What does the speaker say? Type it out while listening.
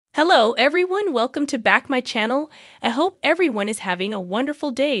Hello everyone, welcome to back my channel. I hope everyone is having a wonderful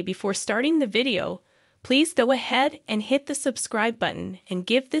day. Before starting the video, please go ahead and hit the subscribe button and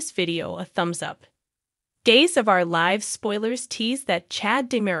give this video a thumbs up. Days of Our Lives spoilers tease that Chad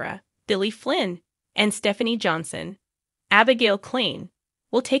DiMera, Billy Flynn, and Stephanie Johnson, Abigail Klein,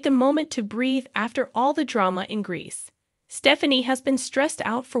 will take a moment to breathe after all the drama in Greece. Stephanie has been stressed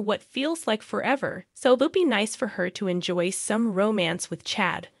out for what feels like forever, so it'll be nice for her to enjoy some romance with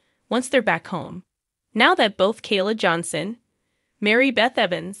Chad once they're back home. Now that both Kayla Johnson, Mary Beth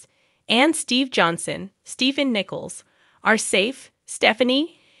Evans, and Stephen Nichols, are safe,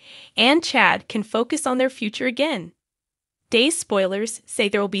 Stephanie and Chad can focus on their future again. Days spoilers say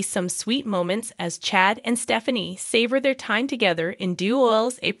there will be some sweet moments as Chad and Stephanie savor their time together in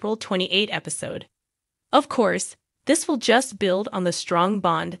Duel's April 28 episode. Of course, this will just build on the strong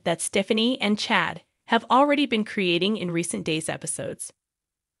bond that Stephanie and Chad have already been creating in recent days' episodes.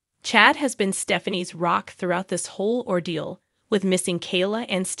 Chad has been Stephanie's rock throughout this whole ordeal with missing Kayla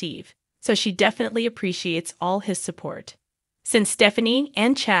and Steve, so she definitely appreciates all his support. Since Stephanie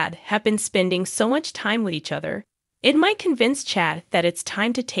and Chad have been spending so much time with each other, it might convince Chad that it's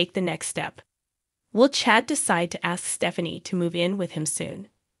time to take the next step. Will Chad decide to ask Stephanie to move in with him soon?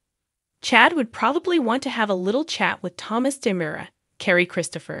 Chad would probably want to have a little chat with Thomas DiMera, Carrie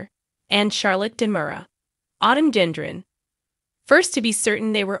Christopher, and Charlotte DiMera, Autumn Gendron. First, to be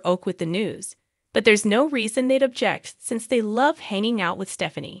certain they were ok with the news, but there's no reason they'd object since they love hanging out with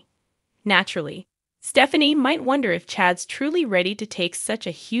Stephanie. Naturally, Stephanie might wonder if Chad's truly ready to take such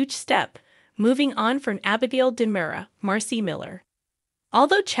a huge step, moving on from Abigail DiMera, Marcy Miller.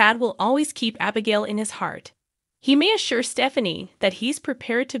 Although Chad will always keep Abigail in his heart, he may assure Stephanie that he's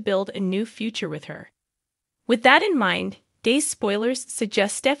prepared to build a new future with her. With that in mind, Days spoilers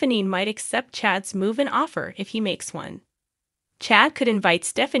suggest Stephanie might accept Chad's move-in offer if he makes one. Chad could invite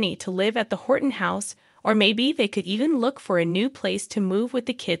Stephanie to live at the Horton house, or maybe they could even look for a new place to move with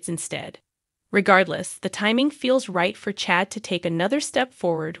the kids instead. Regardless, the timing feels right for Chad to take another step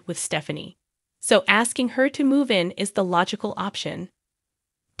forward with Stephanie, so asking her to move in is the logical option.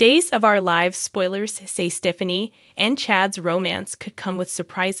 Days of Our Lives spoilers say Stephanie and Chad's romance could come with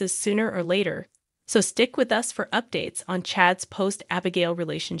surprises sooner or later, so stick with us for updates on Chad's post-Abigail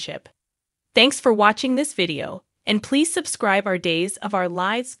relationship. Thanks for watching this video, and please subscribe our Days of Our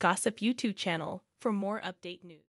Lives Gossip YouTube channel for more update news.